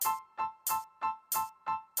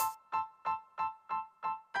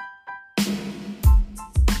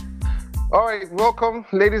All right, welcome,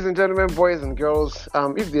 ladies and gentlemen, boys and girls.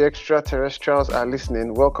 If the extraterrestrials are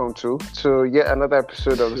listening, welcome to yet another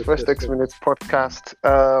episode of the First X Minutes podcast.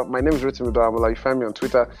 My name is Rotimi Doamola. You find me on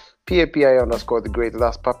Twitter, PAPI underscore the great.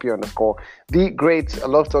 That's Papi underscore the great. I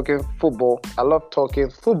love talking football. I love talking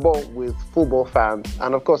football with football fans,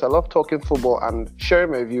 and of course, I love talking football and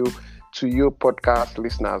sharing my view to you, podcast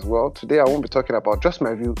listener, as well. Today, I won't be talking about just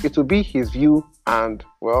my view. It will be his view and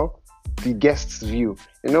the guest's view.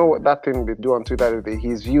 You know what that thing they do on Twitter?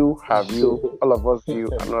 His view, her view, all of us view,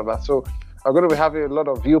 and all of that. So I'm going to be having a lot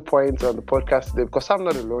of viewpoints on the podcast today because I'm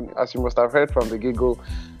not alone. As you must have heard from the giggle,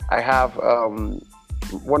 I have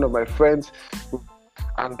one of my friends,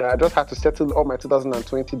 and I just had to settle all my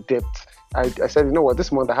 2020 debt. I said, you know what,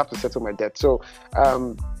 this month I have to settle my debt. So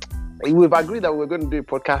we've agreed that we're going to do a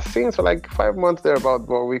podcast since for like 5 months thereabout,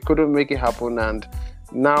 but we couldn't make it happen, and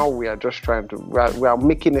now we are just trying to, we are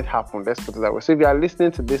making it happen. Let's put it that way. So if you are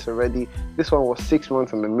listening to this already, this one was 6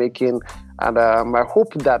 months in the making. And I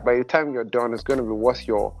hope that by the time you're done, it's going to be worth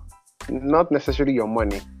not necessarily your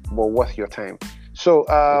money, but worth your time. So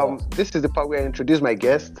This is the part where I introduce my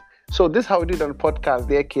guest. So this is how we did on the podcast,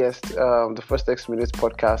 the AKS, the First X Minutes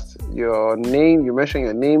podcast. Your name, you mention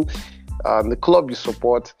your name, the club you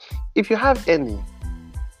support. If you have any,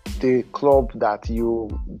 the club that you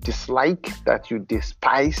dislike, that you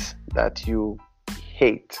despise, that you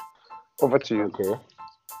hate. Over to you.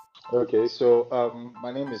 Okay. So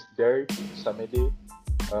my name is Derek Samede.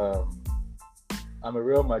 I'm a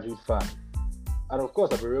Real Madrid fan, and of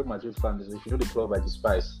course, I'm a Real Madrid fan. If you know the club I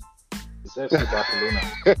despise, it's FC Barcelona.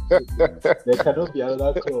 There cannot be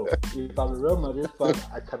another club. If I'm a Real Madrid fan,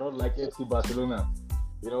 I cannot like FC Barcelona.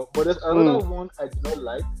 You know, but there's another one I do not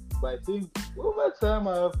like. But I think over time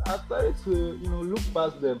I've started to look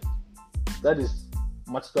past them. That is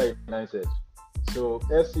Manchester United. So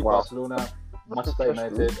FC Barcelona, Manchester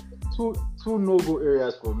United, two no-go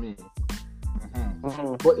areas for me.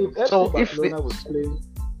 But if FC Barcelona was playing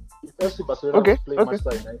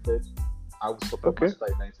Manchester United, I would support Manchester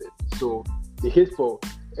United. So the hate for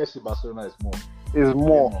FC Barcelona is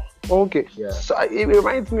more. Okay. Yeah. So it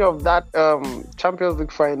reminds me of that Champions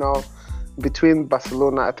League final between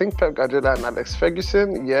Barcelona, I think Pep Guardiola and Alex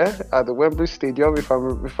Ferguson, at the Wembley Stadium, if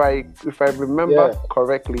I remember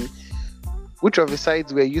correctly. Which of the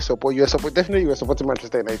sides were you support? You were supporting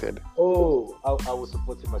Manchester United. Oh, I was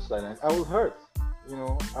supporting Manchester United. I was hurt.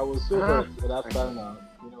 I was so hurt at that time.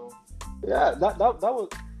 That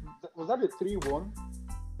was that the 3-1?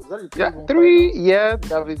 Was that the 3-1? 3. Yeah,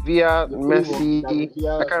 David Villa, Messi.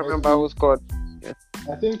 I can't remember who scored. Yeah.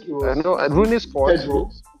 I think it was. No, Rooney scored. Pedro.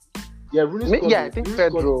 Yeah, Rooney scored. Yeah, I think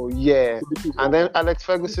Pedro. Yeah, and then Alex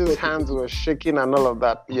Ferguson's hands were shaking and all of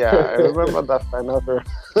that. Yeah, I remember that final.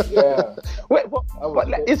 Yeah. Wait, but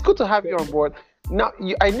it's good to have you on board. Now,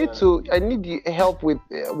 I need you help with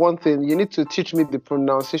one thing. You need to teach me the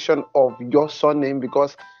pronunciation of your surname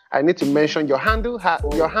because I need to mention your handle.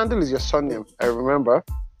 Your handle is your surname. I remember.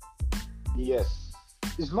 Yes,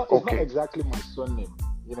 it's not exactly my surname.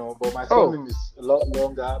 But my surname is a lot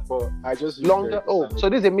longer, but I just use longer. So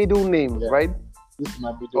this is a middle name, right? This is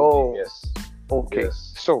my middle name, yes. Okay.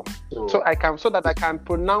 Yes. So I can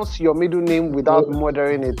pronounce your middle name without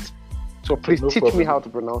murdering it. So please teach me how to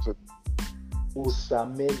pronounce it.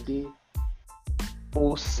 Osamede.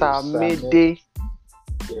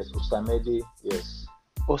 Yes, Osamede. Yes.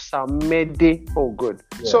 Osamede. Oh, good.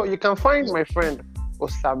 Yeah. So you can find my friend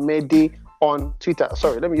Osamede on Twitter.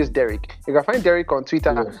 Sorry, let me use Derek. You can find Derek on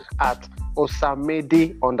Twitter at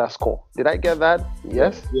Osamede _. Did I get that?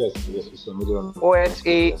 Yes? Yes, Osamede.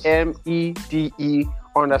 OSAMEDE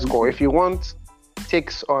 _. If you want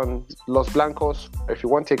takes on Los Blancos, if you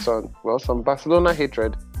want takes on some Barcelona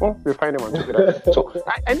hatred, you'll find him on Twitter. So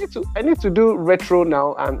I need to do retro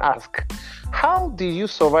now and ask, how did you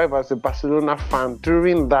survive as a Barcelona fan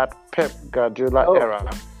during that Pep Guardiola era?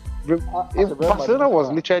 Barcelona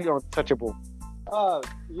was literally untouchable. I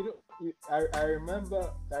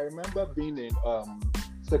remember being in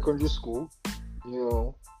secondary school,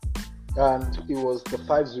 and it was the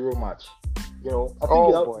 5-0 match. I think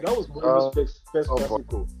that was Mourinho's first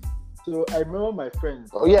Clasico. So I remember my friend.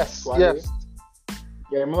 Yes. Yeah,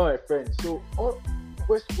 I remember my friend. So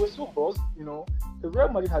we're so buzzed. The Real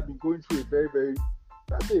Madrid had been going through a very, very,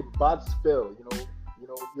 let's say, bad spell.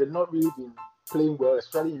 We had not really been playing well,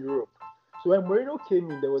 especially in Europe. So when Mourinho came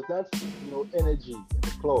in, there was that, energy in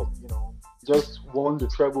the club. Just won the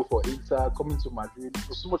treble for Inter, coming to Madrid. There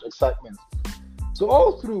was so much excitement. So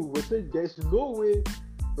all through, we're saying there's no way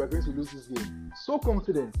we're going to lose this game. So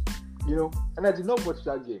confident, and I did not watch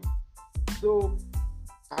that game. So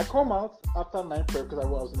I come out after 9 prep because I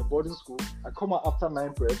was in a boarding school. I come out after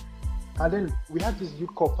 9 prep, And then we had these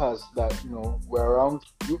youth corpers that were around,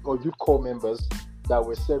 or youth corps members that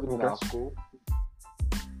were serving in our school.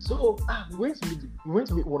 So we went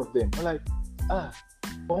to meet one of them. I'm like,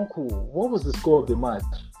 Uncle, what was the score of the match?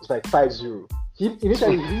 It's like 5-0.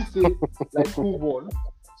 Initially he didn't say like who won.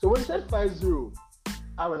 So when he said 5-0,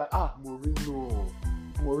 I was like,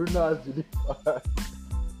 Mourinho has delivered.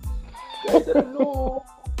 I said, no,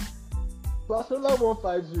 Barcelona won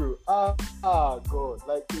 5-0. God,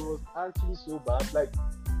 like it was actually so bad. Like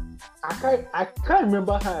I can't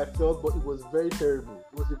remember how I felt, but it was very terrible.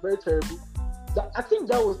 It was very terrible. I think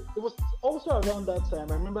it was also around that time.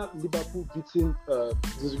 I remember Liverpool beating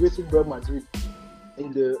disgracing Real Madrid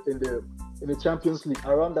in the Champions League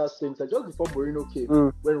around that same time, just before Mourinho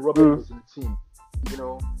came, when Robert was in the team.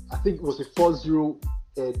 I think it was a 4-0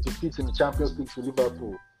 defeat in the Champions League to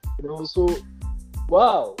Liverpool. So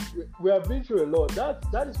wow, we have been through a lot.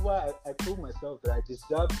 That is why I told myself that I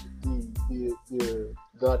deserved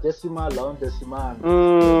the Decima, La Undecima,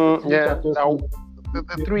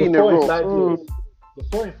 the 3 in a row. The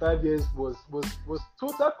 4 in 5 years was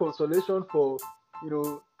total consolation for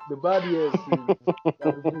the bad years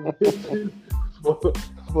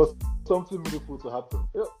for something meaningful to happen.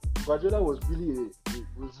 Guardiola was really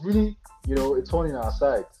a thorn in our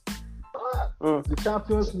side. The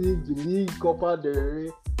Champions League, the league, Copa del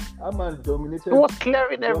Rey, that man dominated. He was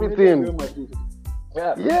clearing everything.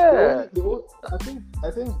 Yeah. I think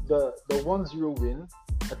the 1-0 win.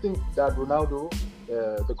 I think that Ronaldo,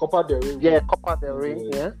 the Copa del Rey. Yeah, Copa del Rey.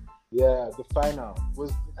 Yeah, the final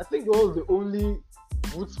was. I think it was the only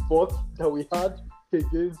good spot that we had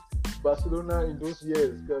against Barcelona in those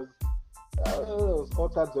years, because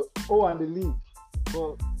and the league.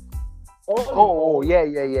 But yeah.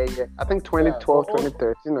 I think 2012,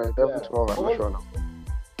 2013, or 2012. I'm not sure now.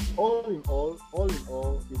 All in all,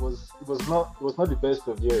 it was not the best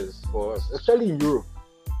of years for us, especially in Europe.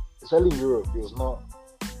 It was not.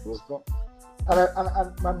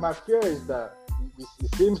 And my fear is that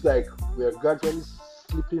it seems like we are gradually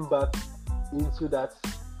slipping back into that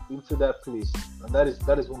place, and that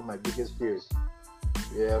is one of my biggest fears.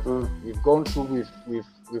 Yeah, we've gone through,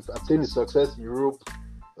 we've attained the success in Europe,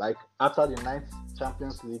 like after the 9th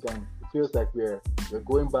Champions League, and it feels like we're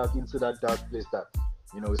going back into that dark place that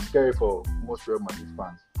is scary for most Real Madrid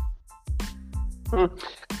fans.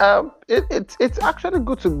 It's actually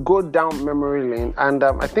good to go down memory lane, and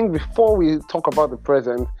I think before we talk about the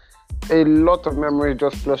present, a lot of memory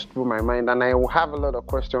just flashed through my mind, and I will have a lot of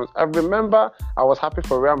questions. I remember I was happy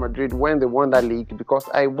for Real Madrid when they won that league, because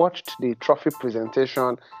I watched the trophy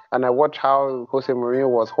presentation and I watched how Jose Mourinho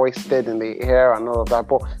was hoisted in the air and all of that.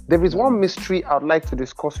 But there is one mystery I'd like to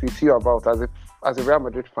discuss with you about as a Real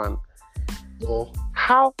Madrid fan.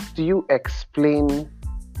 How do you explain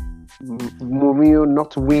Mourinho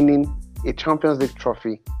not winning a Champions League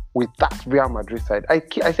trophy with that Real Madrid side? I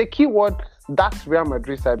say keyword, that's Real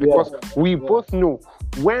Madrid side, because we both know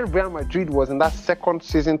when Real Madrid was in that third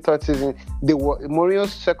season, they were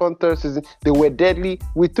Mourinho's third season, they were deadly.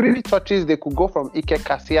 With 3 touches, they could go from Iker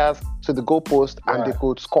Casillas to the goalpost and they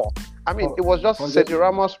could score. I mean, it was just Sergio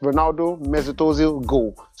Ramos, Ronaldo, Mesut Ozil,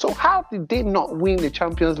 goal. So how did they not win the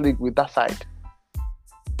Champions League with that side?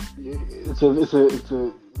 It's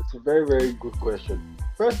a very, very good question.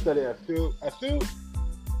 Personally, I feel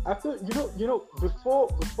before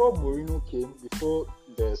Mourinho came, before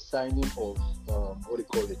the signing of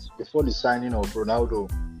before the signing of Ronaldo,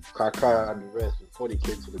 Kaká, and the rest, before they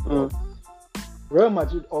came to the club, Real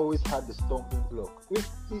Madrid always had the stumbling block.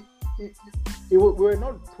 We were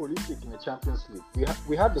not prolific in the Champions League.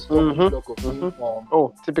 We had the stumbling block of being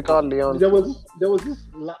typical Leon. There was this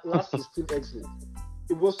last 16 exit.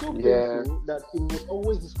 It was so painful that it was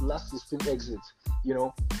always this last 16 exit,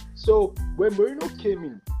 So when Mourinho came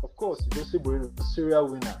in, of course, you don't say Mourinho, the serial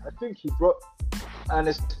winner. I think he brought, and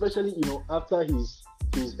especially after his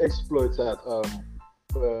exploits at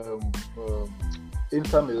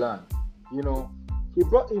Inter Milan, he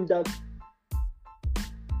brought in that.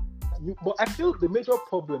 But I feel the major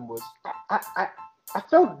problem was I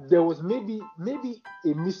felt there was maybe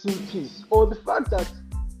a missing piece, or the fact that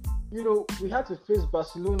we had to face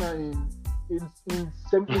Barcelona in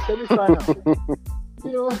semi-final.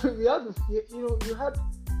 We had to,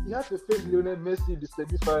 you had to face Lionel Messi in the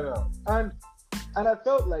semi-final, and I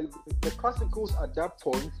felt like the classicals at that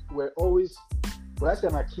point were always, well, I say,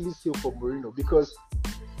 an Achilles heel for Mourinho, because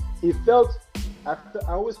I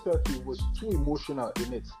always felt he was too emotional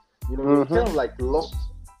in it. He kind of like lost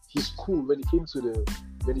his cool when it came to the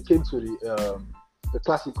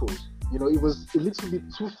classicals. It was a little bit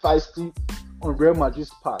too feisty on Real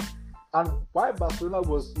Madrid's part. And while Barcelona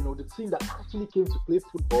was, the team that actually came to play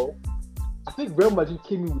football, I think Real Madrid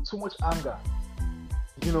came in with too much anger.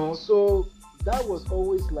 So that was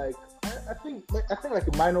always like I think like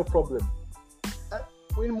a minor problem.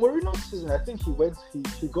 In Mourinho's season, I think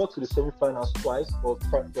he got to the semi-finals twice or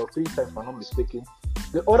three times, if I'm not mistaken.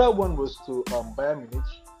 The other one was to Bayern Munich,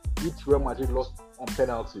 which Real Madrid lost on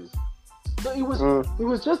penalties. So it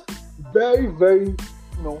was just very, very,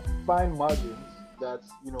 fine margins that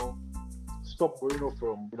stopped Mourinho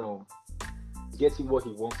from getting what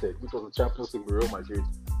he wanted, which was the Champions League with Real Madrid.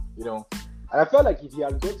 And I felt like if he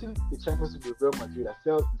had gotten the Champions League with Real Madrid, I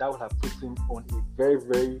felt that would have put him on a very,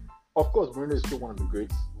 very. Of course, Mourinho is still one of the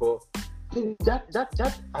greats, but I think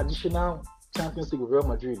that additional Champions League with Real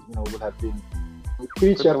Madrid, would have been with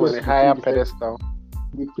three Champions League higher pedestal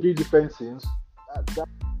with three different teams.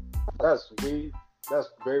 That's very,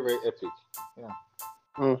 very epic.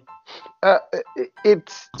 Yeah.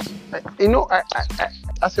 It's I,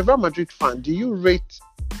 as a Real Madrid fan, do you rate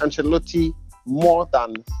Ancelotti more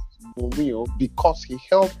than Mourinho because he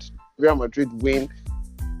helped Real Madrid win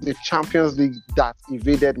the Champions League that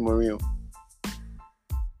evaded Mourinho?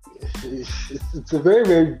 It's a very,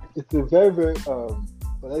 very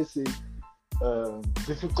what I say,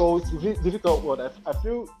 difficult one. I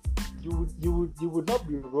feel you would not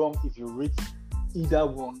be wrong if you rate either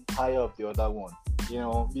one higher of the other one.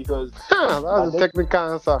 Because that's a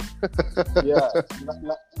technical answer. Yeah,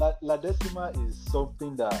 La Decima is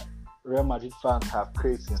something that Real Madrid fans have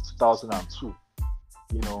created since 2002.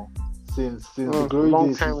 Since the glory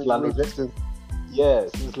days, since La Novena. Yeah,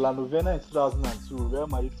 since La Novena in 2002, Real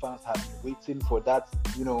Madrid fans have been waiting for that.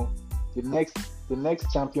 The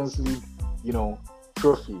next Champions League,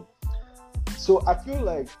 trophy. So I feel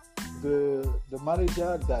like the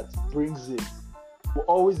manager that brings it will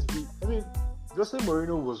always be. I mean, Jose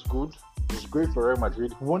Mourinho was good. It was great for Real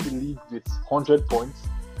Madrid. He won the league with 100 points.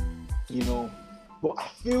 But I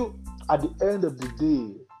feel at the end of the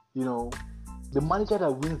day, the manager that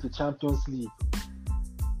wins the Champions League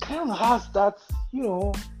kind of has that,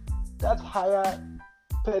 that higher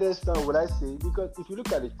pedestal, would I say? Because if you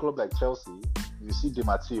look at a club like Chelsea, you see Di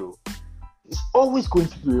Matteo, it's always going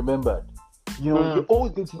to be remembered. You're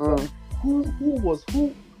always going to remember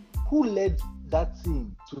who led that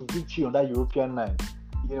team to victory on that European night.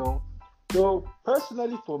 So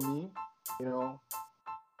personally for me,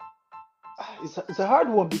 it's a hard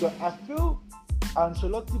one because I feel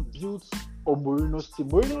Ancelotti built on Mourinho's team.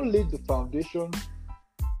 Mourinho laid the foundation.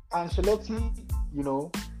 Ancelotti,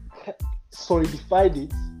 solidified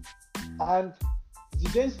it, and the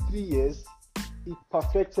next 3 years he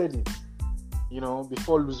perfected it.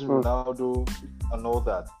 Before losing Ronaldo and all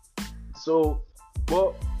that. So,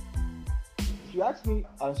 but if you ask me,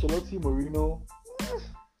 Ancelotti, Mourinho,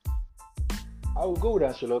 I will go with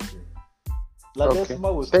Ancelotti. La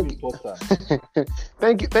Decima was too important.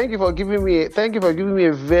 Thank you for giving me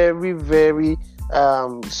a very, very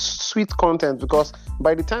sweet content, because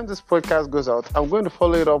by the time this podcast goes out, I'm going to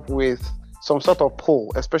follow it up with some sort of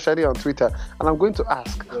poll, especially on Twitter, and I'm going to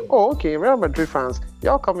ask, Real Madrid fans,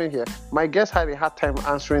 y'all come in here. My guest had a hard time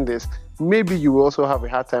answering this. Maybe you will also have a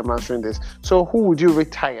hard time answering this. So who would you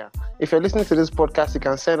rate higher? If you're listening to this podcast, you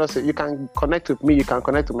can send us, you can connect with me, you can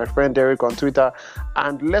connect with my friend Derek on Twitter,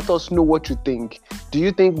 and let us know what you think. Do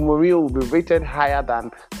you think Mourinho will be rated higher than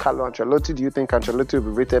Carlo Ancelotti? Do you think Ancelotti will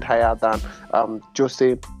be rated higher than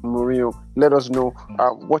Jose Mourinho? Let us know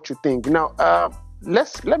what you think. Now,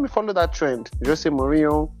 let me follow that trend. Jose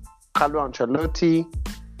Mourinho, Carlo Ancelotti,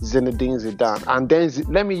 Zinedine Zidane, and then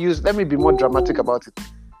let me be more dramatic about it.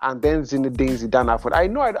 And then Zinedine Zidane after. I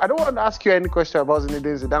know I don't want to ask you any question about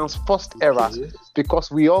Zinedine Zidane's first era, because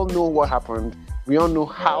we all know what happened. We all know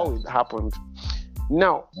how it happened.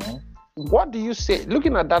 Now, what do you say?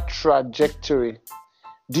 Looking at that trajectory,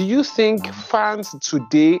 do you think fans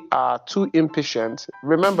today are too impatient?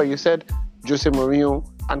 Remember, you said Jose Mourinho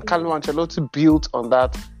and Carlo Ancelotti built on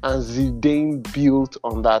that, and Zidane built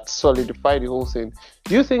on that, solidified the whole thing.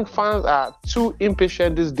 Do you think fans are too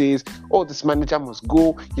impatient these days? Oh, this manager must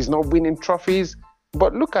go. He's not winning trophies.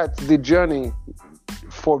 But look at the journey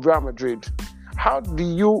for Real Madrid. How do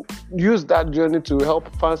you use that journey to help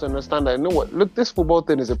fans understand that, look, this football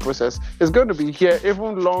thing is a process. It's going to be here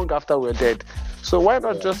even long after we're dead. So why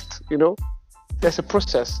not just, there's a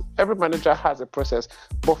process. Every manager has a process.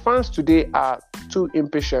 But fans today are too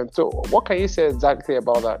impatient. So what can you say exactly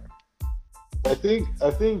about that? I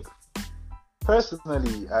think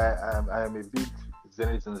personally, I am a big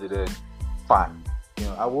Zinedine Zidane fan.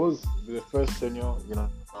 I was the first tenure,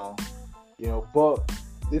 but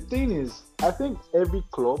the thing is, I think every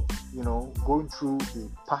club, going through a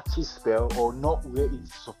patchy spell or not where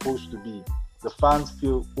it's supposed to be, the fans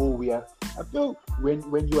feel, we are I feel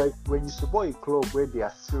when you support a club where they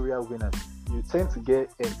are serial winners, you tend to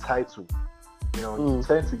get entitled. You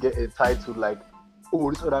tend to get entitled like, oh,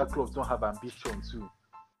 these other clubs don't have ambition too.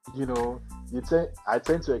 I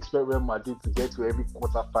tend to expect Real Madrid to get to every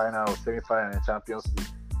quarter-final or semi-final in Champions League.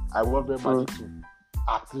 I want Real Madrid to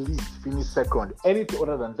at least finish second. Anything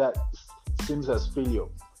other than that seems as failure.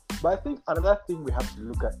 But I think another thing we have to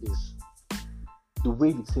look at is the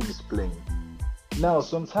way the team is playing. Now,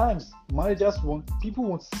 sometimes people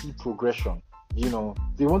want to see progression.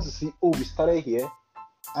 They want to see, oh, we started here,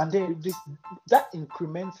 and then that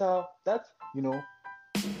incremental,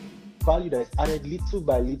 value that is added little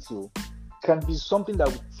by little can be something that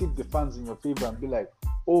will tip the fans in your favor and be like,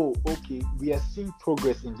 oh, okay, we are seeing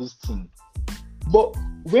progress in this team. But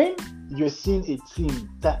when you're seeing a team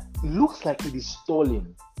that looks like it is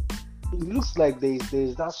stalling, it looks like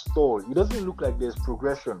there's that stall. It doesn't look like there's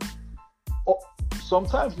progression. Or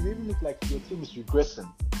sometimes it even looks like your team is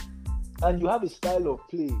regressing. And you have a style of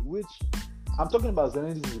play which, I'm talking about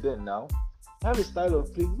Zinedine Zidane now, you have a style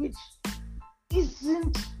of play which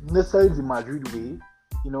isn't necessarily the Madrid way.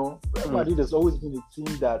 Real Madrid has always been a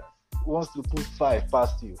team that wants to put 5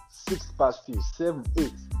 past you, 6 past you, 7,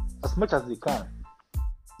 8, as much as they can.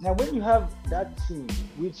 Now, when you have that team,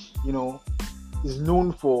 which, is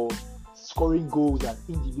known for scoring goals and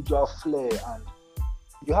individual flair, and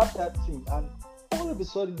you have that team, and all of a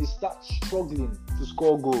sudden they start struggling to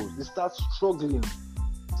score goals, they start struggling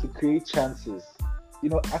to create chances.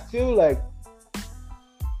 I feel like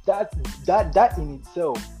that in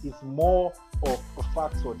itself is more of a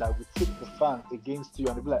factor that will take the fan against you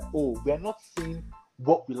and they'll be like, oh, we're not seeing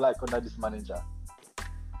what we like under this manager.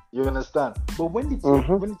 You understand? But when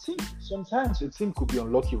the team, sometimes a team could be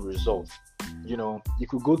unlucky with results. You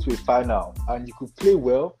could go to a final and you could play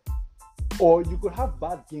well, or you could have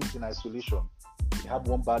bad games in isolation. You have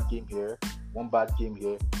one bad game here, one bad game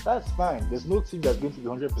here. That's fine. There's no team that's going to be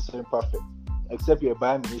 100% perfect, except you're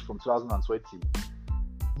Bayern Munich from 2020.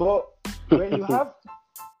 But when you have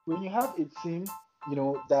a team,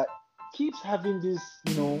 that keeps having this,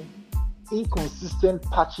 inconsistent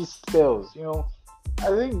patchy spells, I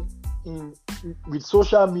think with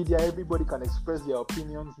social media, everybody can express their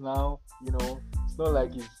opinions now. It's not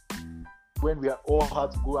like it's when we all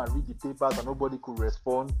had to go and read the papers and nobody could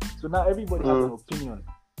respond. So now everybody has an opinion.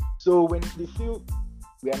 So when they feel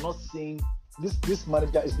we are not seeing this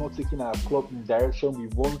manager is not taking our club in the direction we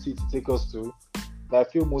want it to take us to, I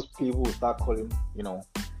feel most people will start calling,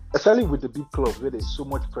 especially with the big clubs where there's so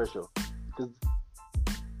much pressure. Because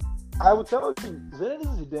I would tell you,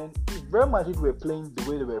 Zinedine Zidane, if Real Madrid were playing the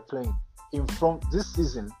way they were playing in front this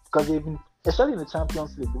season, because they've been, especially in the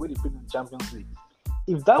Champions League, the way they played in the Champions League,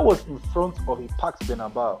 if that was in front of a packed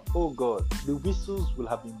Bernabeu, oh God, the whistles will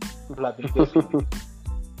have been deafening.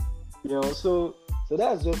 So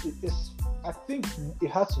that's just it. I think it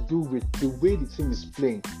has to do with the way the team is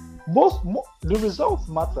playing. The results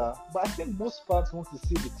matter, but I think most fans want to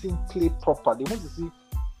see the team play proper. They want to see.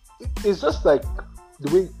 It's just like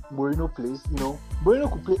the way Mourinho plays.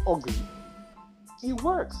 Mourinho could play ugly. It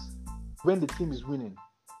works when the team is winning.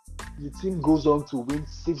 The team goes on to win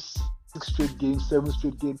 6 straight games, 7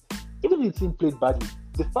 straight games. Even if the team played badly,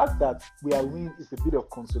 the fact that we are winning is a bit of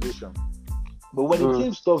consolation. But when the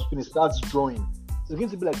team stops winning, starts drawing, it's going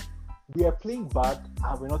to be like we are playing bad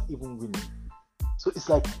and we're not even winning. So it's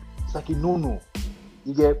like a no-no.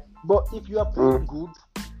 You get? But if you are playing good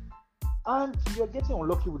and you're getting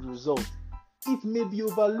unlucky with the results, it may be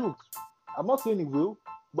overlooked. I'm not saying it will,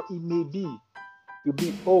 but it may be. You'll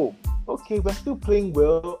be, oh, okay, we're still playing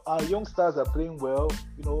well. Our young stars are playing well.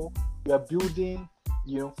 We are building.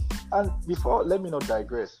 And before, let me not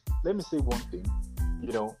digress. Let me say one thing.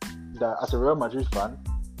 That as a Real Madrid fan,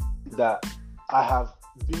 that I have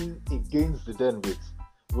been against the den with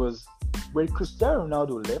was when Cristiano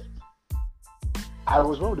Ronaldo left. I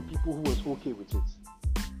was one of the people who was okay with it.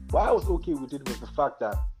 Why I was okay with it was the fact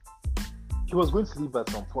that he was going to leave at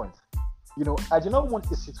some point. I did not want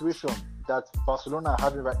a situation that Barcelona are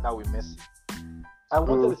having right now with Messi. I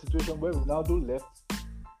wanted a situation where Ronaldo left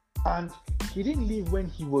and he didn't leave when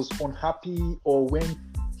he was unhappy or when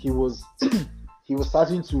he was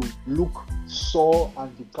starting to look sore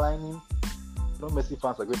and declining. Messi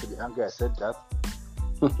fans are going to be angry I said that.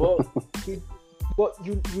 But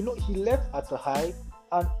he left at a high,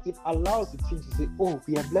 and it allows the team to say, "Oh,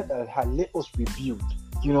 we have left at a high. Let us rebuild."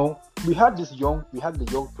 We had the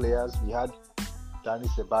young players. We had Dani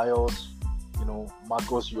Ceballos,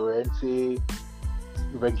 Marcos Llorente,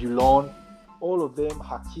 Reguilon, all of them,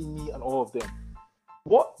 Hakimi, and all of them.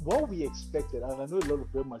 What we expected, and I know a lot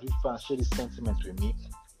of Real Madrid fans share this sentiment with me.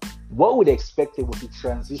 What we expected was a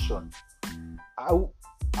transition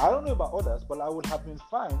I don't know about others, but I would have been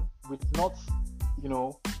fine with not,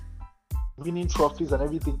 winning trophies and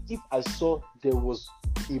everything if I saw there was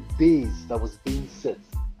a base that was being set.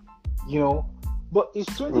 But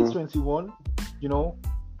it's 2021.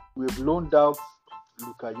 We've loaned out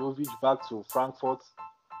Luka Jovic back to Frankfurt.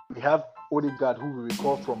 We have Odegaard, who we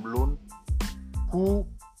recall from loan, who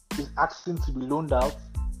is asking to be loaned out.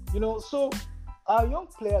 So our young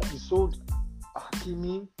players, we sold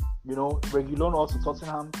Hakimi, Reguilon out to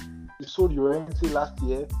Tottenham. We sold Llorente last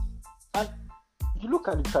year. And you look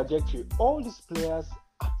at the trajectory, all these players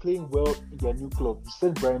are playing well in their new club. You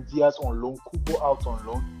sent Brahim Diaz on loan, Kubo out on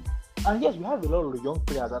loan. And yes, we have a lot of young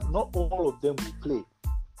players, and not all of them will play.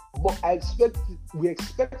 But we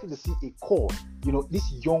expected to see a core,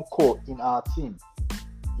 this young core in our team.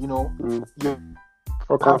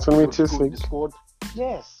 For continuity's sake.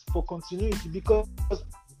 Yes, for continuity, because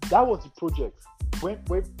that was the project. When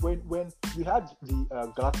we had the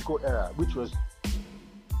Galactico era, which was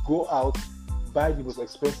go out, buy the most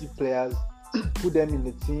expensive players, put them in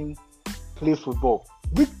the team, play football,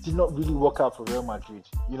 which did not really work out for Real Madrid.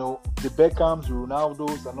 The Beckhams, the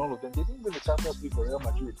Ronaldos, and all of them, they didn't win the Champions League for Real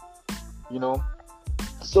Madrid.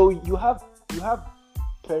 So you have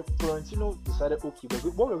Florentino decided, okay,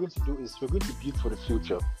 what we're going to do is we're going to build for the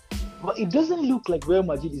future. But it doesn't look like Real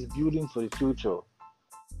Madrid is building for the future.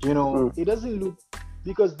 It doesn't look,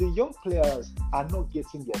 because the young players are not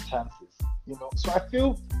getting their chances. So I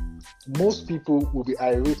feel most people will be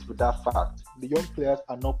irate with that fact. The young players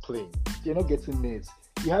are not playing. They're not getting minutes.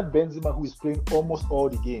 You have Benzema, who is playing almost all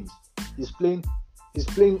the games. He's playing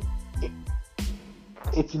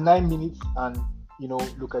 89 minutes, and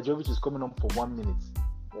Luka Jovic is coming on for 1 minute.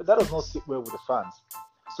 That does not sit well with the fans.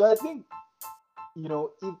 So I think,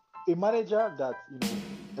 if a manager that,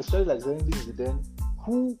 especially like Zinedine Zidane,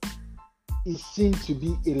 who is seen to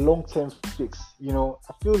be a long-term fix,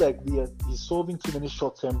 I feel like he's solving too many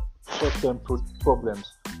short-term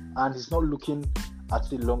problems, and he's not looking at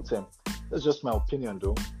the long-term. That's just my opinion,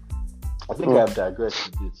 though. I think I've digressed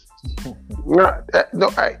a bit. No,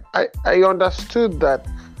 I understood that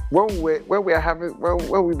when we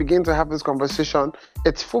begin to have this conversation,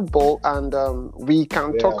 it's football, and we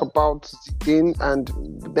can talk about Zidane, and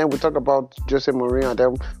then we talk about Jose Mourinho, and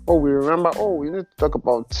then we remember, we need to talk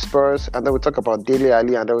about Spurs, and then we talk about Dele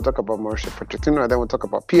Alli, and then we talk about Mauricio Pochettino, and then we talk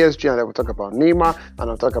about PSG, and then we talk about Neymar, and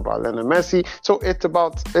we'll talk about Lionel Messi. So it's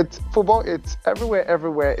football, it's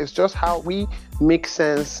everywhere. It's just how we make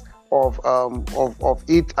sense of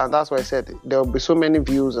it, and that's why I said there will be so many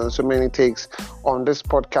views and so many takes on this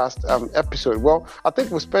podcast episode. Well, I think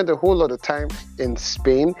we spent a whole lot of time in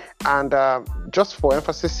Spain, and just for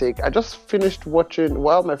emphasis sake, I just finished watching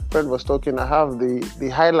while my friend was talking. I have the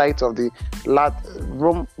highlights of the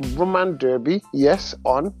Roman Derby,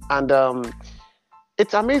 on, and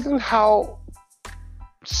it's amazing how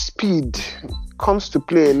speed comes to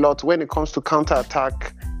play a lot when it comes to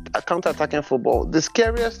counter-attacking football. The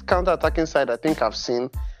scariest counter-attacking side I think I've seen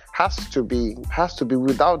has to be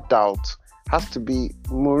without doubt, has to be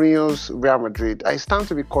Mourinho's Real Madrid. I stand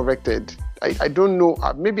to be corrected. I don't know.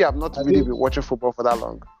 Maybe I've not been watching football for that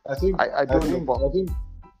long. I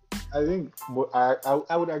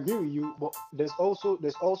would agree with you, but there's also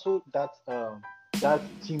that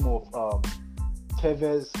team of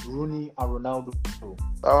Tevez, Rooney, and Ronaldo.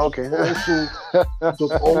 Oh, okay.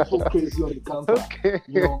 Also crazy on the counter. Okay.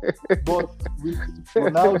 But with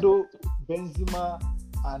Ronaldo, Benzema,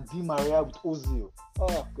 and Di Maria with Ozil.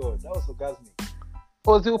 Oh God, that was orgasmic.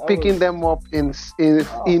 Ozil picking them up in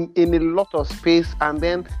a lot of space, and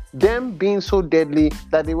then them being so deadly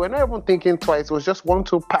that they were not even thinking twice. It was just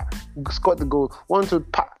 1-2, score the goal. 1-2,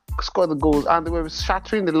 score the goals, and they were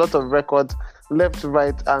shattering a lot of records left,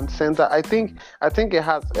 right, and center. I think it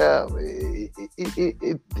has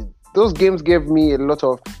those games gave me a lot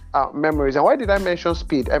of memories. And why did I mention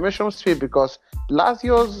speed? I mentioned speed because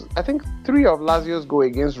I think 3 of Lazio's goals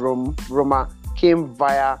against Roma came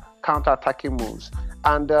via counter-attacking moves.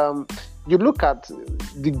 And you look at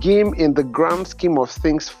the game in the grand scheme of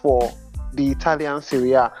things for the Italian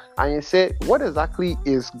Serie A, and you say, what exactly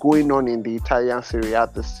is going on in the Italian Serie A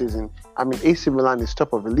this season? I mean, AC Milan is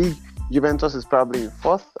top of the league. Juventus is probably in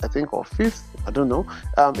 4th, I think, or 5th. I don't know.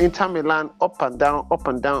 Inter Milan, up and down, up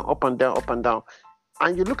and down, up and down, up and down.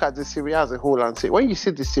 And you look at the Serie A as a whole and say, when you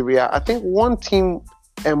see the Serie A, I think one team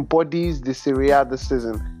embodies the Serie A this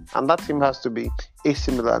season, and that team has to be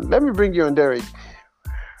AC Milan. Let me bring you on, Derek.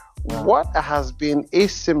 Wow. What has been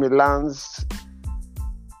AC Milan's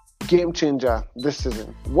game changer this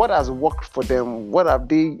season? What has worked for them? What have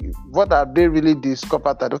they really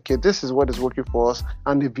discovered that, okay, this is what is working for us,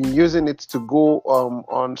 and they've been using it to go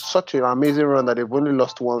on such an amazing run that they've only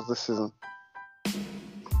lost once this season?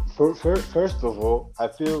 First of all, I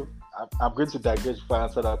feel I'm going to digress before I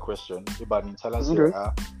answer that question about the Italian Serie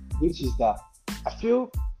A, which is that I feel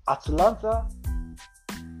Atalanta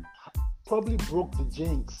probably broke the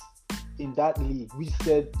jinx in that league. We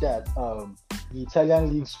said that the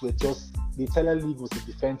Italian league was a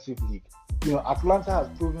defensive league. Atalanta has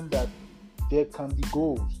proven that there can be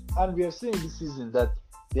goals, and we have seen this season that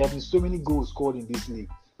there have been so many goals scored in this league.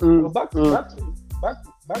 Back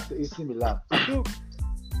to AC Milan. I feel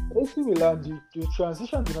AC Milan, the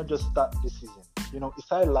transition did not just start this season. It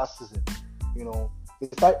started last season.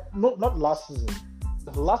 It started not last season.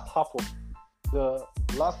 The last half of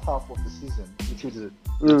the season, which was the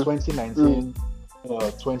 2019,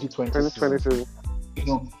 2020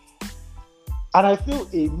 season. And I feel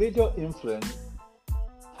a major influence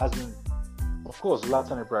has been, of course,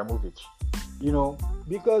 Zlatan Ibrahimovic.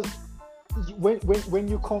 Because when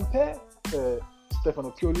you compare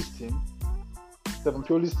Stefano Pioli's team,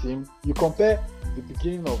 you compare the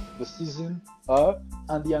beginning of the season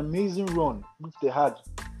and the amazing run which they had,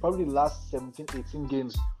 probably the last 17, 18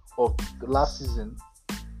 games of the last season.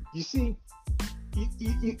 You see,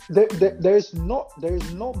 there is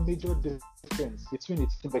no major difference between the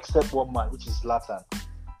team except one man, which is Zlatan.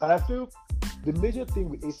 And I feel the major thing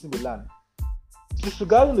with AC Milan,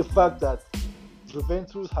 disregarding the fact that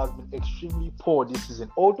Juventus has been extremely poor this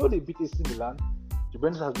season, although they beat AC Milan,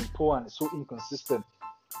 Juventus has been poor and so inconsistent.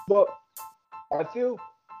 But I feel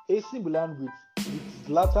AC Milan with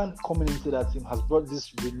Zlatan coming into that team has brought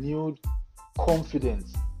this renewed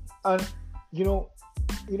confidence. And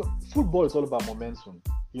football is all about momentum.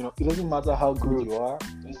 It doesn't matter how good you are.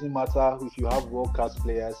 It doesn't matter if you have world-class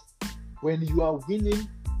players. When you are winning,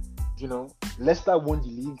 Leicester won the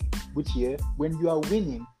league which year? When you are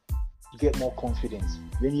winning, you get more confidence.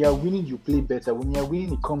 When you are winning, you play better. When you are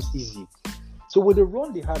winning, it comes easy. So with the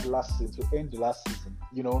run they had last season, to end the last season,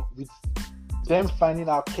 with them finding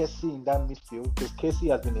out Kessie in that midfield, because Kessie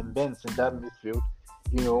has been immense in that midfield,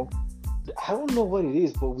 I don't know what it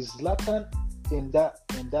is, but with Zlatan in that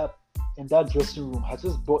dressing room has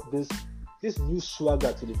just brought this new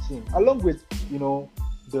swagger to the team, along with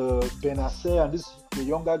the Benacer and the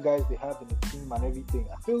younger guys they have in the team and everything.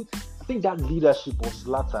 I think that leadership of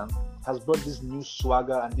Zlatan has brought this new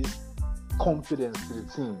swagger and this confidence to the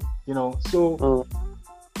team. So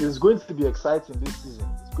it's going to be exciting this season.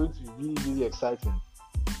 It's going to be really, really exciting.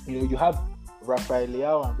 You have Rafael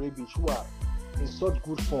Leao and Rebic who are in such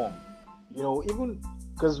good form. Even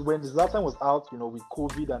because when Zlatan was out, with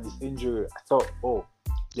COVID and his injury, I thought,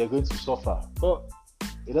 they're going to suffer. But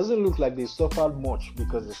it doesn't look like they suffered much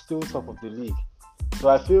because they're still top of the league. So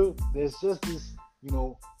I feel there's just this,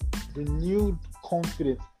 renewed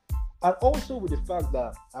confidence. And also with the fact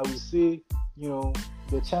that I would say,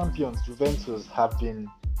 the champions, Juventus, have been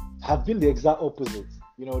the exact opposite.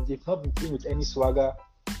 They've not been playing with any swagger.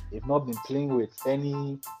 They've not been playing with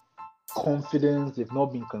any confidence. They've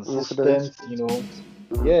not been consistent.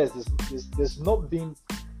 Yes, there's not been.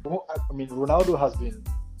 Ronaldo has been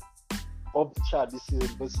up the chart this season,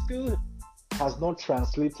 but still has not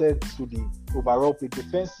translated to the overall play.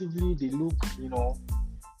 Defensively, they look,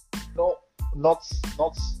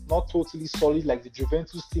 not totally solid like the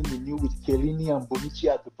Juventus team we knew with Chiellini and Bonucci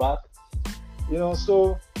at the back.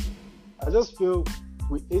 So I just feel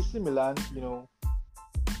with AC Milan,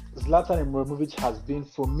 Zlatan Ibrahimovic has been,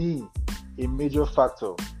 for me, a major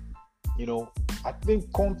factor. I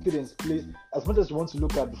think confidence plays, as much as you want to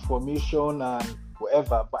look at the formation and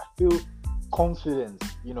whatever, but I feel confidence,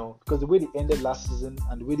 because the way they ended last season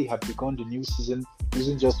and the way they have begun the new season,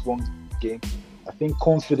 using just one game, I think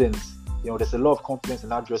confidence, there's a lot of confidence in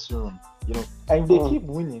that dressing room, and if they keep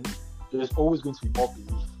winning, there's always going to be more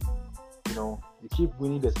belief. You keep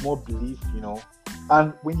winning, there's more belief,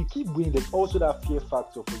 and when you keep winning, there's also that fear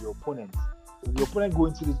factor for your opponent. If your opponent go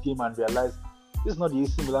into this game and realize this is not the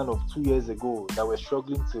AC Milan of 2 years ago that were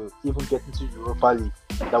struggling to even get into Europa League,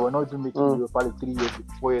 that were not even making Europa League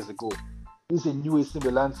 4 years ago. This is a new AC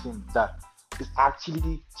Milan team that is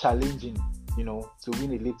actually challenging, to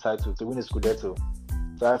win a league title, to win a Scudetto.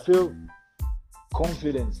 So I feel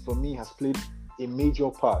confidence for me has played a major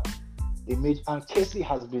part. And Kessie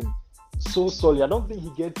has been so solid. I don't think he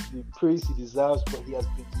gets the praise he deserves, but he has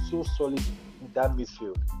been so solid in that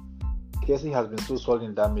midfield. Kessie has been so solid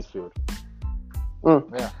in that midfield.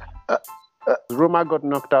 Yeah. Roma got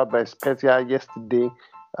knocked out by Spezia yesterday.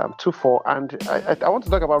 2-4. And I want to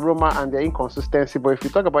talk about Roma and their inconsistency. But if you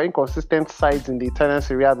talk about inconsistent sides in the Italian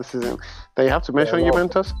Serie A this season, then you have to mention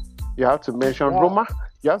Juventus, you have to mention Roma,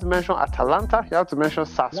 you have to mention Atalanta, you have to mention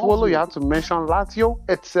Sassuolo, you have to mention Lazio.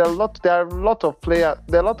 It's a lot. There are a lot of players.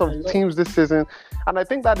 There are a lot of teams this season, and I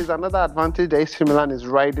think that is another advantage that AC Milan is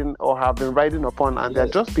riding or have been riding upon, and they're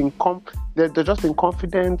just been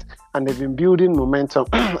confident, and they've been building momentum,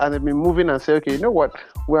 and they've been moving and say, okay, you know what,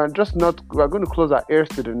 we're going to close our ears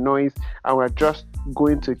to the noise, and we're just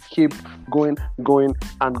going to keep going.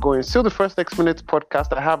 Still the First X Minutes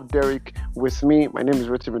podcast. I have Derek with me. My name is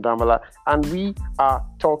Rotimi Damala, and we are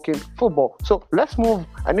talking football. So let's move.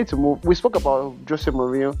 I need to move. We spoke about Jose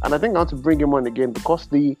Mourinho, and I think I want to bring him on again because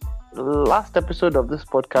the last episode of this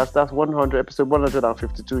podcast, that's episode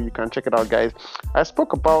 152. You can check it out, guys. I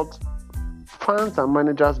spoke about fans and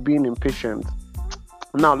managers being impatient.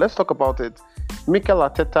 Now let's talk about it. Mikel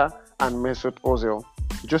Arteta and Mesut Ozil,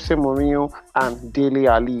 Jose Mourinho and Dele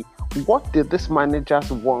Alli. What did these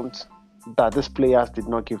managers want that these players did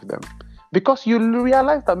not give them? Because you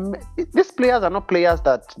realize that these players are not players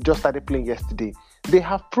that just started playing yesterday. They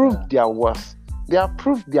have proved their worth. They have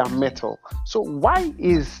proved their mettle. So why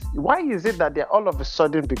is it that they all of a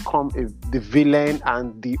sudden become the villain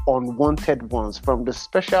and the unwanted ones, from the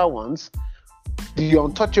special ones, the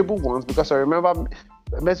untouchable ones? Because I remember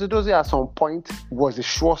Mesut Ozil at some point was a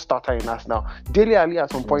sure starter in Arsenal. Dele Alli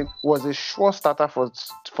at some point was a sure starter for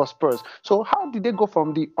Spurs. So how did they go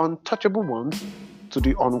from the untouchable ones to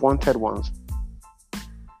the unwanted ones?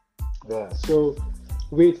 Yeah. So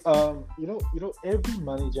with every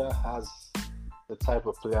manager has the type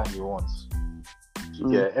of player he wants.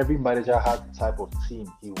 Yeah, every manager has the type of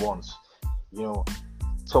team he wants.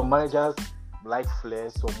 Some managers like flair,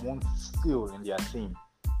 some want skill in their team.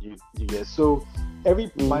 You get. So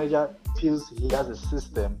every manager feels he has a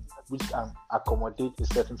system which can accommodate a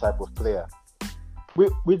certain type of player.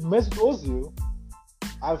 With Mesut Ozil,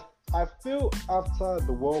 I feel after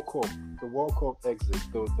the World Cup exit,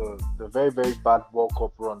 the very, very bad World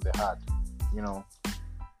Cup run they had,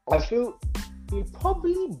 I feel he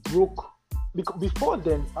probably broke, because before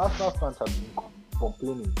then Arsenal fans have been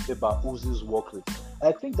complaining about Ozil's work rate.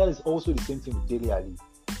 I think that is also the same thing with Dele Alli.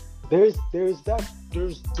 There is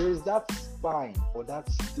that spine or that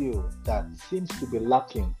skill that seems to be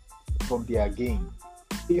lacking from their game.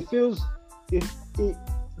 It feels they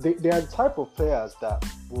are the type of players that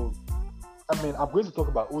will. I mean, I'm going to talk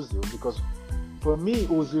about Ozil because for me,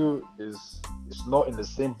 Ozil is not in the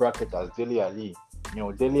same bracket as Dele Alli.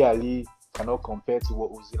 Dele Alli cannot compare to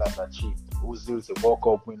what Ozil has achieved. Ozil is a World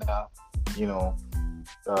Cup winner.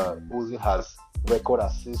 Ozil has record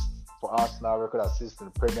assists for Arsenal, record assists in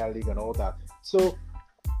the Premier League and all that. So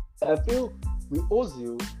I feel with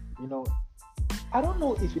Ozil, I don't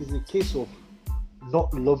know if it is a case of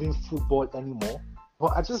not loving football anymore,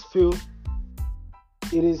 but I just feel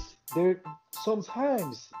it is there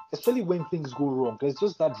sometimes, especially when things go wrong, there's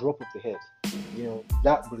just that drop of the head,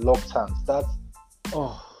 that reluctance, that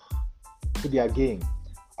to their game.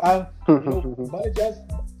 And managers,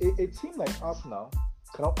 a team like Arsenal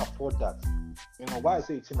cannot afford that. Why I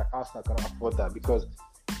say a team like Arsenal cannot afford that, because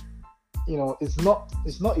it's not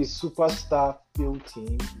a superstar filled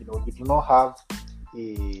team. You do not have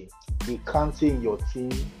a Kante in your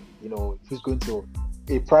team. Who's going to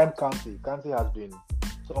a prime Kante. Kante has been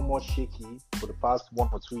somewhat shaky for the past 1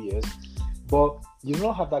 or 2 years, but you do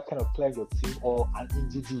not have that kind of player in your team, or an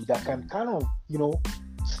individual that can kind of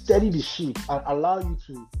steady the ship and allow you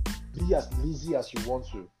to be as lazy as you want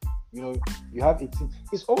to. You have a team.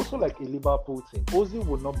 It's also like a Liverpool team. Ozil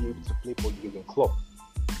will not be able to play for Jurgen Klopp.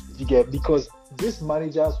 You get, because these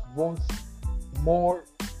managers want more.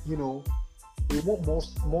 They want more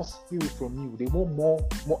skill from you. They want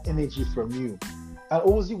more energy from you. And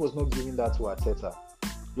Ozil was not giving that to Arteta.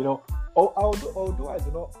 Although I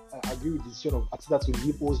do not agree with the decision of Arteta to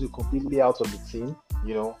leave Ozil completely out of the team.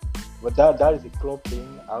 But that is a club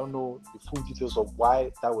thing. I don't know the full details of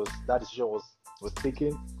why that decision was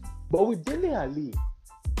taken. But with Dele Alli,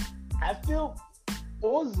 I feel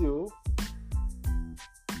Ozil,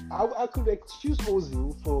 I could excuse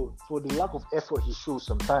Ozil for the lack of effort he shows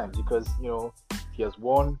sometimes, because he has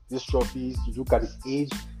won these trophies. You look at his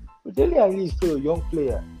age, but Dele Alli is still a young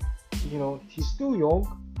player. He's still young.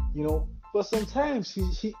 But sometimes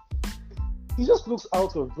he just looks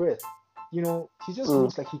out of breath. He just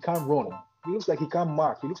looks like he can't run. He looks like he can't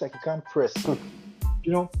mark. He looks like he can't press.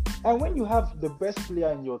 And when you have the best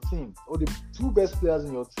player in your team, or the two best players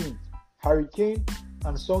in your team, Harry Kane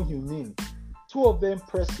and Son Heung-min, two of them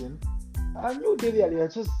pressing, and you Dele Alli are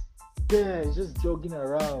just there, just jogging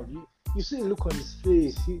around. You see the look on his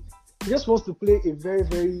face. He just wants to play a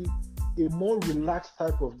a more relaxed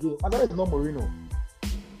type of game, and that is not Mourinho.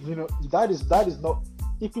 That is not.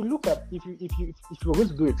 If you look at if you're going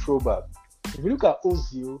to do a throwback, if you look at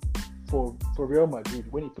Ozil for Real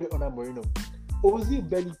Madrid when he played under Mourinho, Ozil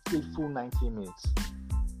barely played full 90 minutes.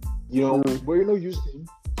 Mourinho used him,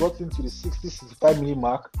 got him to the 60-65 minute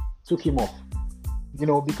mark, took him off.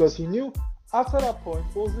 Because he knew after that point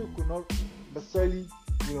Ozil could not necessarily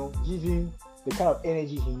give him the kind of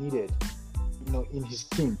energy he needed in his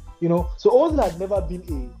team. So Ozil had never been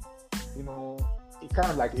a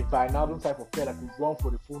kind of like a Wijnaldum type of player that could run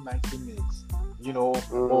for the full 90 minutes,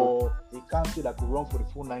 or a Kante that could run for the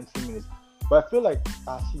full 90 minutes. But I feel like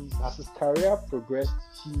as his career progressed,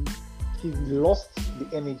 he lost the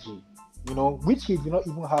energy, which he did not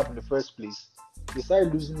even have in the first place. He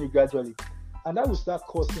started losing it gradually, and that will start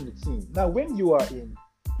costing the team. Now, when you are in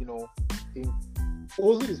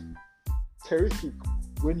Ozil is terrific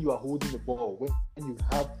when you are holding the ball, when you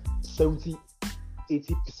have 70-80%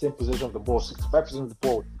 possession of the ball, 65% of the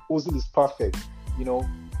ball. Ozil is perfect,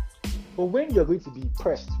 But when you're going to be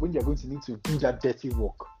pressed, when you're going to need to do that dirty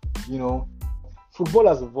work, football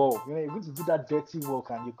has evolved. You're going to do that dirty work,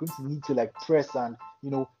 and you're going to need to like press and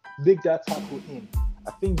make that tackle in.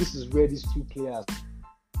 I think this is where these two players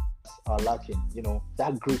are lacking.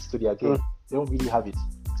 That grit to their game. They don't really have it.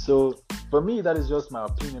 So for me, that is just my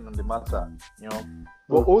opinion on the matter.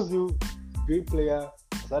 But Ozil, great player,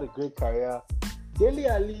 has had a great career. Dele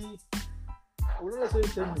Alli, I wouldn't necessarily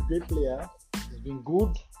say he's a great player. He's been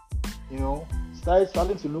good.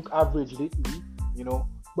 Starting to look average lately.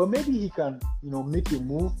 But maybe he can, make a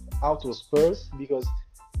move out of Spurs, because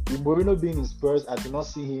with Mourinho being in Spurs, I do not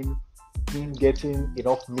see him getting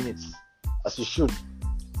enough minutes as he should.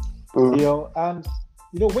 And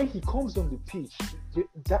when he comes on the pitch,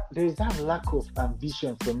 there is that lack of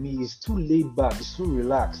ambition for me. He's too laid back. He's too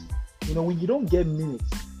relaxed. When you don't get minutes,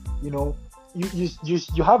 you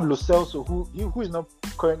have Lo Celso who is not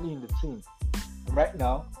currently in the team right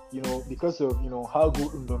now. Because of how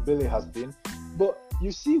good Ndombele has been. But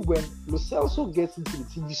you see, when Lo Celso gets into the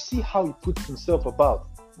team, you see how he puts himself about.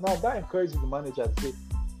 Now that encourages the manager to say,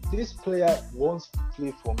 this player wants to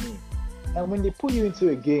play for me. And when they put you into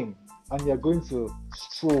a game and you're going to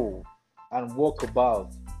stroll and walk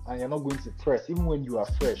about and you're not going to press, even when you are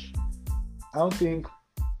fresh, I don't think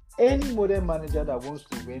any modern manager that wants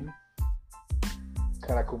to win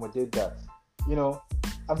can accommodate that.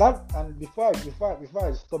 And before I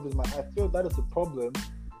stop this, I feel that is a problem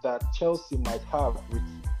that Chelsea might have with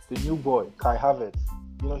the new boy, Kai Havertz.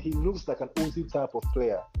 He looks like an Ozil type of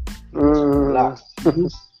player. He looks relaxed.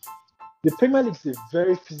 The Premier League is a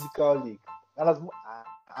very physical league,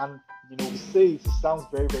 and we say it sounds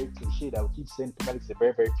very, very cliche that we keep saying Premier League is a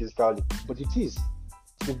very, very physical league, but it is.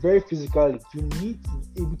 It's a very physical league. You need to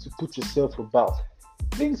be able to put yourself about.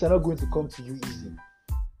 Things are not going to come to you easy.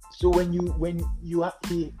 So when you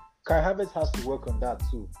Kai Havertz has to work on that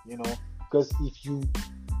too, because if you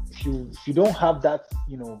don't have that,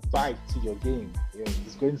 bite to your game,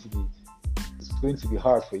 it's going to be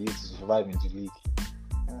hard for you to survive in the league.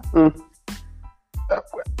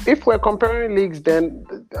 If we're comparing leagues, then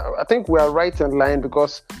I think we are right in line,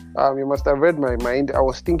 because you must have read my mind. I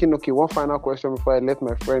was thinking, okay, one final question before I let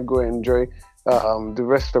my friend go and enjoy the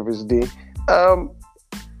rest of his day.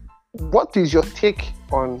 What is your take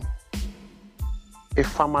on a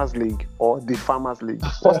Farmers League or the Farmers League?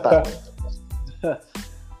 What's that?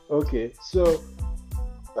 Okay, so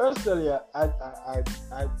personally,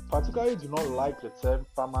 I particularly do not like the term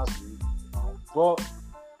Farmers League, but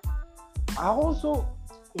I also,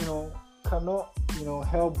 cannot,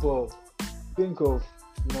 help but think of,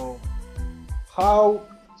 how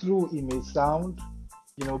true it may sound,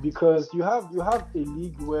 because you have a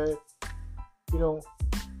league where,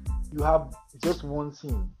 you have just one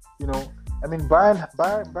team, I mean,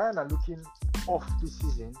 Bayern are looking off this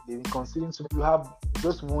season. They've been conceding, so you have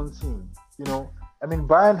just one team, I mean,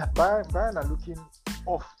 Bayern are looking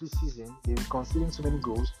off this season. They've been conceding so many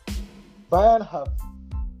goals. Bayern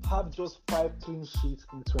have just 5 clean sheets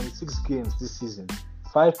in 26 games this season.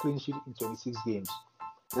 5 clean sheets in 26 games.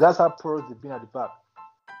 So that's how poor they've been at the back.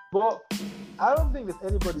 But I don't think there's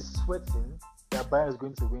anybody sweating that Bayern is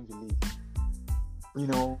going to win the league.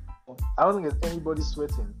 I don't think there's anybody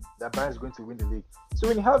sweating that Bayern is going to win the league. So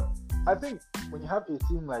when you have a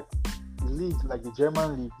team like the league, like the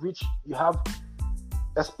German league, which you have,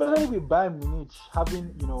 especially with Bayern Munich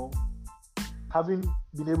having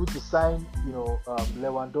been able to sign,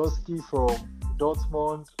 Lewandowski from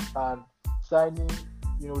Dortmund and signing,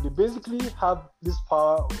 they basically have this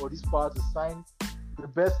power to sign the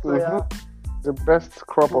best player, the best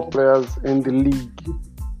crop of players in the league.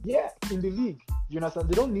 Yeah, in the league. You understand?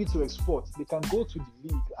 They don't need to export. They can go to the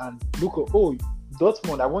league and look at, oh,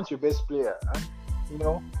 Dortmund, I want your best player. And, you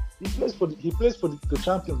know, he plays for the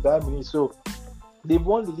champions, Bayern Munich. So they've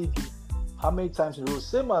won the league how many times in a row?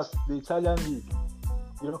 Same as the Italian league.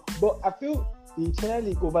 You know, but I feel the Italian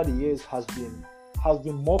league over the years has been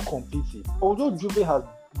more competitive. Although Juve has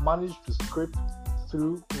managed to scrape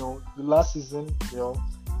through, you know, the last season, you know,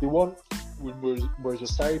 the one with Maurizio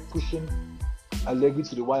Sarri pushing Allegri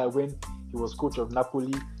to the wire when he was coach of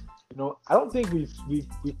Napoli. You know, I don't think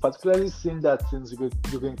we've particularly seen that since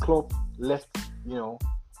Jurgen Klopp left, you know,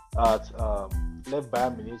 at left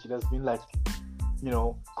Bayern Munich. It has been like, you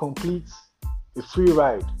know, complete a free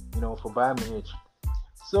ride, you know, for Bayern Munich.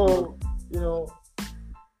 So, you know,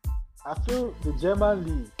 I feel the German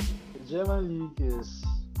league is,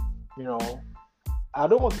 you know, I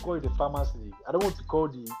don't want to call it the Farmers League. I don't want to call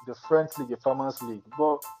the French league a Farmers League.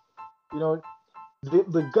 But, you know,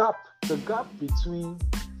 the gap between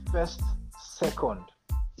first, second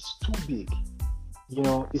is too big. You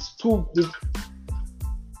know, it's too big.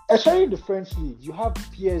 Especially in the French league, you have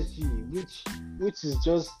PSG, which is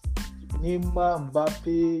just Neymar,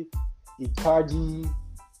 Mbappe, Icardi.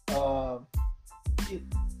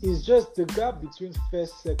 It's just the gap between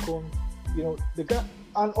first, second. You know, the gap.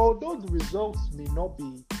 And although the results may not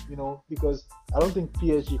be, you know, because I don't think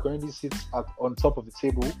PSG currently sits on top of the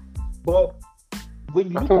table, but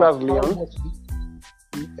when you look at how much,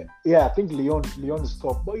 I think Lyon is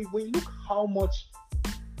top. But when you look how much,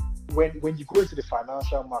 when you go into the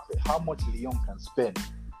financial market, how much Lyon can spend,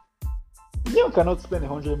 Lyon cannot spend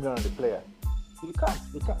 100 million on the player. They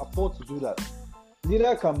can't afford to do that.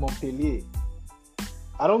 Neither can Montpellier.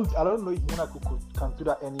 I don't know if Monaco can do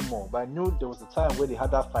that anymore, but I know there was a time where they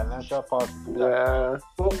had that financial power to do that.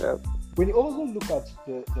 But when you also look at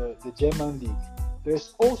the German league,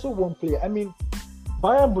 there's also one player. I mean,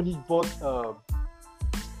 Bayern Munich bought what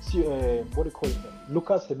do you call it?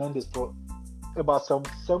 Lucas Hernandez for about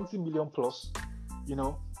 70 million plus. You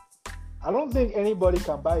know, I don't think anybody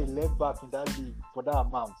can buy a left back in that league for that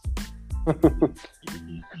amount.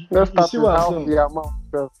 You see what I'm saying? The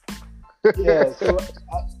amount. Yeah, so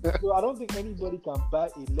I don't think anybody can buy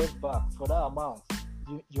a left back for that amount.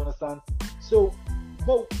 You understand? So,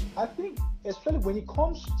 but I think, especially when it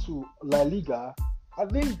comes to La Liga, I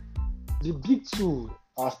think the big two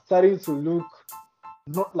are starting to look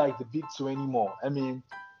not like the big two anymore. I mean,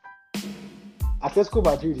 Atletico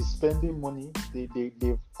Madrid is spending money.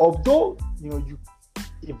 They've although, you know,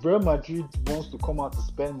 if Real Madrid wants to come out to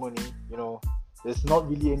spend money, you know, there's not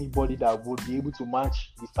really anybody that would be able to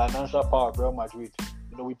match the financial power of Real Madrid.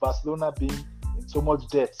 You know, with Barcelona being in so much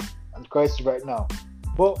debt and crisis right now.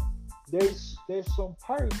 But there's some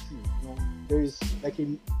parity, you know. There is like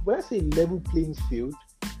when I say level playing field,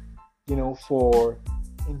 you know, for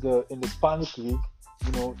in the Spanish league,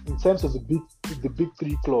 you know, in terms of the big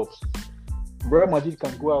three clubs, Real Madrid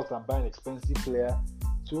can go out and buy an expensive player,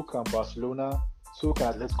 so can Barcelona, so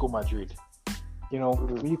can Atletico Madrid. You know,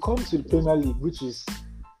 when you come to the Premier League, which is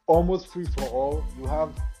almost free for all, you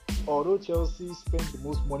have, although Chelsea spend the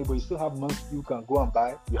most money, but you still have Man City who can go and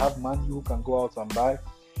buy. You have Man U who can go out and buy.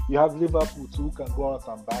 You have Liverpool too who can go out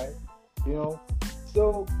and buy. You know,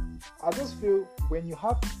 so I just feel when you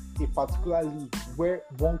have a particular league where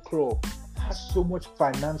one club has so much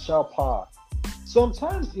financial power,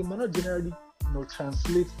 sometimes it might not generally, you know,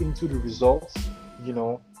 translate into the results. You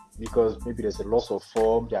know, because maybe there's a loss of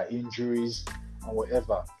form, there are injuries, and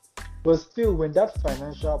whatever. But still, when that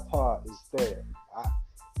financial power is there,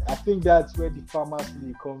 I think that's where the Farmers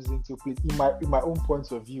League comes into play in my own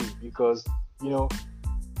point of view, because, you know,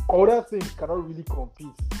 other things cannot really compete.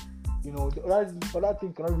 You know, the other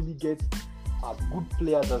thing cannot really get as good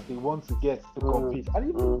players as they want to get to compete. And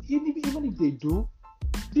even if they do,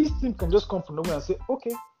 this team can just come from nowhere and say,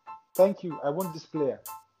 okay, thank you, I want this player.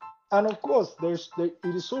 And of course, it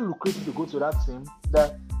is so lucrative to go to that team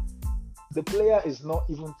that the player is not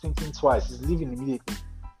even thinking twice; he's leaving immediately.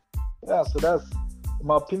 Yeah, so that's, in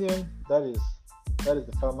my opinion, that is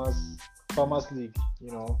the Farmers League.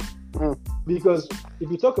 You know, because if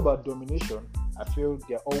you talk about domination, I feel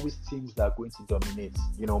there are always teams that are going to dominate.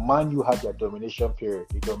 You know, Man U had their domination period;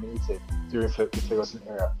 they dominated during the Ferguson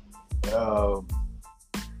era.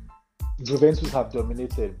 Juventus have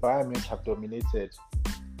dominated. Bayern Munich have dominated.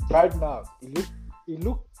 Right now, it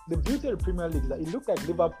looked. The beauty of the Premier League is that it looked like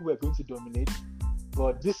Liverpool were going to dominate,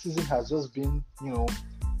 but this season has just been, you know,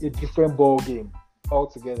 a different ball game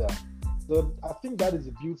altogether. So I think that is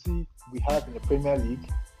the beauty we have in the Premier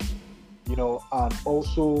League, you know, and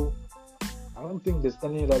also I don't think there's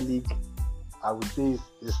any other league I would say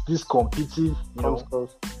is this competitive, you know.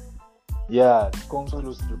 Yeah, it comes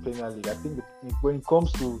close to the Premier League. I think when it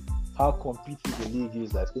comes to how competitive the league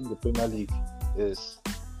is, I think the Premier League is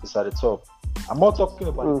at the top. I'm not talking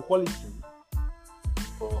about the quality,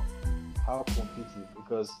 but how competitive,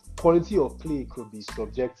 because quality of play could be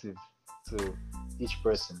subjective to each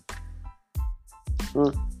person.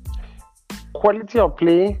 Quality of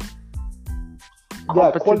play,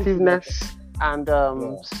 competitiveness, and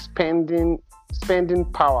spending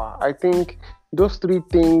power. I think those three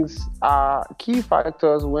things are key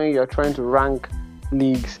factors when you're trying to rank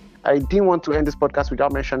leagues. I didn't want to end this podcast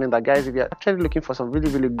without mentioning that, guys, if you're actually looking for some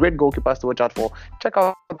really, really great goalkeepers to watch out for, check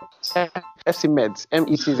out FC Meds,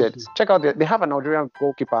 METZ. Check out, they have an Algerian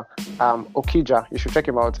goalkeeper, Okija. You should check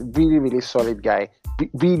him out. Really, really solid guy.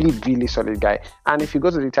 Really, really solid guy. And if you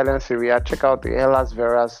go to the Italian Serie A, check out the Hellas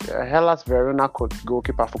Verona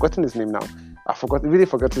goalkeeper. I've forgotten his name now. Really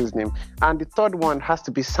forgotten his name. And the third one has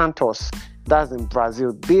to be Santos. That's in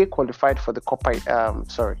Brazil. They qualified for the Copa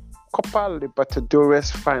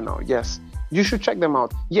Libertadores final. Yes, you should check them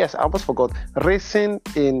out. Yes, I almost forgot. Racing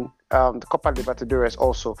in the Copa Libertadores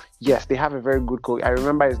also. Yes, they have a very good coach. I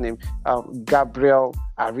remember his name, Gabriel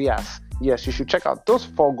Arias. Yes, you should check out those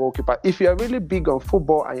 4 goalkeepers. If you're really big on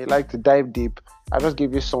football and you like to dive deep, I'll just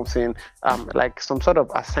give you something like some sort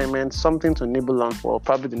of assignment, something to nibble on for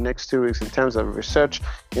probably the next 2 weeks in terms of research,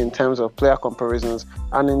 in terms of player comparisons,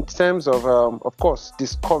 and in terms of course,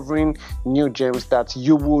 discovering new gems that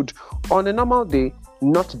you would, on a normal day,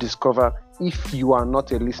 not discover if you are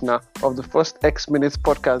not a listener of the First X Minutes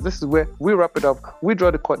podcast. This is where we wrap it up. We draw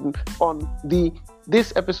the curtain on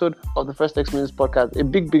this episode of the First X Minutes podcast. A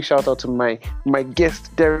big shout out to my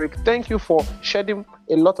guest, Derek. Thank you for shedding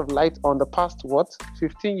a lot of light on the past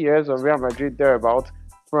 15 years of Real Madrid, thereabout,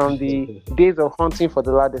 from the days of hunting for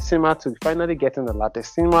the La Decima to finally getting the La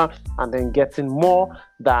Decima and then getting more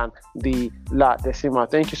than the La Decima.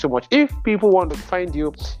 Thank you so much. If people want to find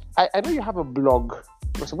you, I know you have a blog.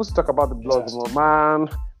 We're supposed to talk about the blog, man.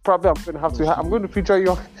 Probably I'm going to feature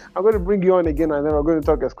you. I'm going to bring you on again, and then we're going to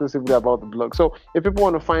talk exclusively about the blog. So if people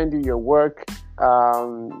want to find you, your work,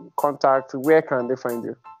 contact, where can they find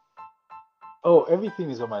you? Oh, everything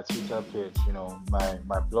is on my Twitter page. You know,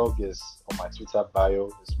 my blog is on my Twitter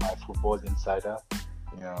bio. It's my Football Insider.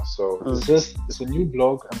 You know, so it's a new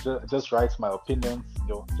blog. I just write my opinions.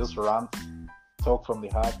 You know, just rant, talk from the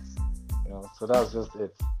heart. You know, so that's just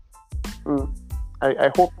it.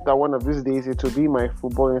 I hope that one of these days it will be my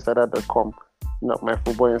footballinsider.com, not my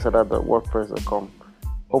footballinsider.wordpress.com.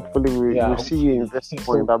 Hopefully we'll see you investing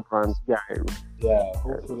more in that brand. Yeah,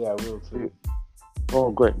 hopefully I will too.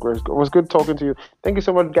 Oh, great. It was good talking to you. Thank you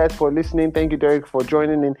so much, guys, for listening. Thank you, Derek, for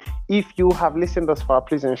joining in. If you have listened thus far,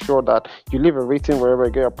 please ensure that you leave a rating wherever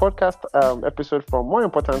you get a podcast episode from. More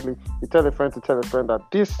importantly, you tell a friend that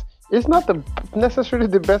this is not necessarily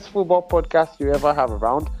the best football podcast you ever have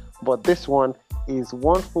around, but this one is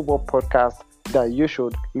one football podcast that you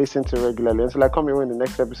should listen to regularly. Until I come here in the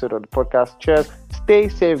next episode of the podcast. Cheers. Stay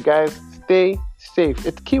safe, guys. Stay safe.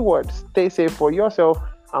 It's keyword. Stay safe for yourself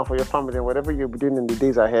and for your family and whatever you'll be doing in the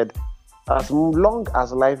days ahead. As long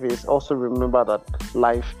as life is, also remember that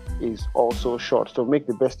life is also short. So make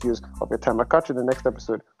the best use of your time. I'll catch you in the next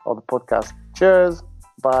episode of the podcast. Cheers.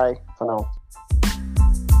 Bye for now.